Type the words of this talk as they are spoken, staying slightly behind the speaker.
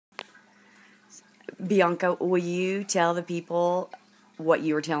Bianca, will you tell the people what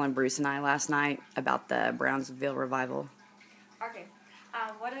you were telling Bruce and I last night about the Brownsville revival? Okay.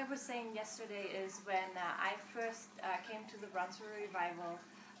 What I was saying yesterday is when I first came to the Brownsville revival,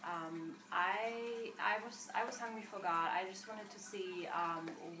 I was hungry for God. I just wanted to see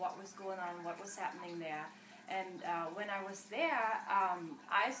what was going on, what was happening there. And when I was there,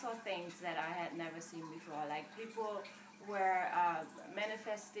 I saw things that I had never seen before. Like people were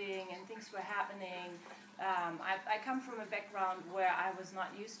manifesting and things were happening. I come from a background where I was not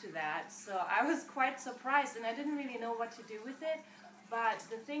used to that, so I was quite surprised, and I didn't really know what to do with it. But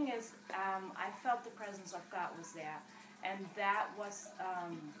the thing is, I felt the presence of God was there, and that was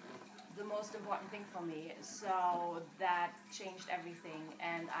the most important thing for me. So that changed everything,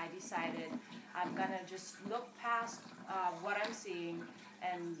 and I decided I'm gonna just look past what I'm seeing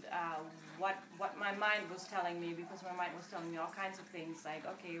and what my mind was telling me, because my mind was telling me all kinds of things like,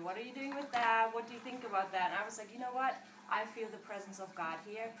 okay, what are you doing with that? What do you think about that? And I was like, you know what? I feel the presence of God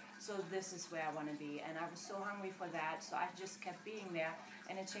here, so this is where I want to be. And I was so hungry for that, so I just kept being there,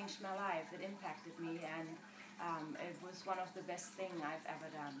 and it changed my life. It impacted me, and it was one of the best things I've ever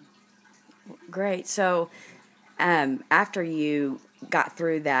done. Great. So, after you got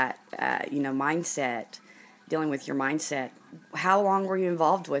through that, mindset, dealing with your mindset, how long were you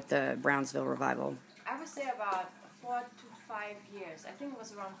involved with the Brownsville revival? I would say about 4 to 5 years. I think it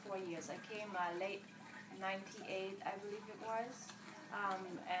was around 4 years. I came late '98, I believe it was.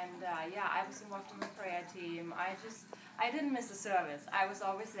 I was involved in the prayer team. I didn't miss a service. I was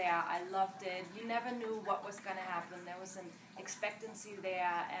always there. I loved it. You never knew what was going to happen. There was an expectancy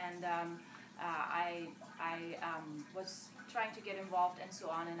there, and I was trying to get involved and so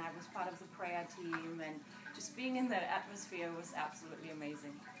on, and I was part of the prayer team, and just being in that atmosphere was absolutely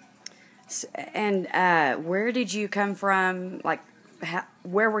amazing. And where did you come from? Like,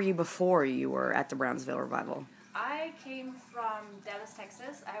 where were you before you were at the Brownsville revival? I came from Dallas,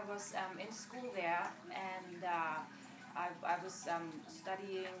 Texas. I was in school there, and I was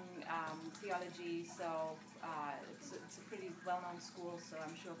studying theology, so it's a pretty well-known school, so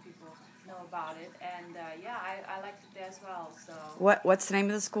I'm sure people know about it. And I liked it there as well. So What's the name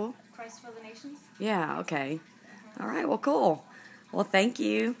of the school? Christ for the Nations. Yeah, okay. All right, well, cool. Well, thank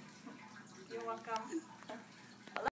you. You're welcome.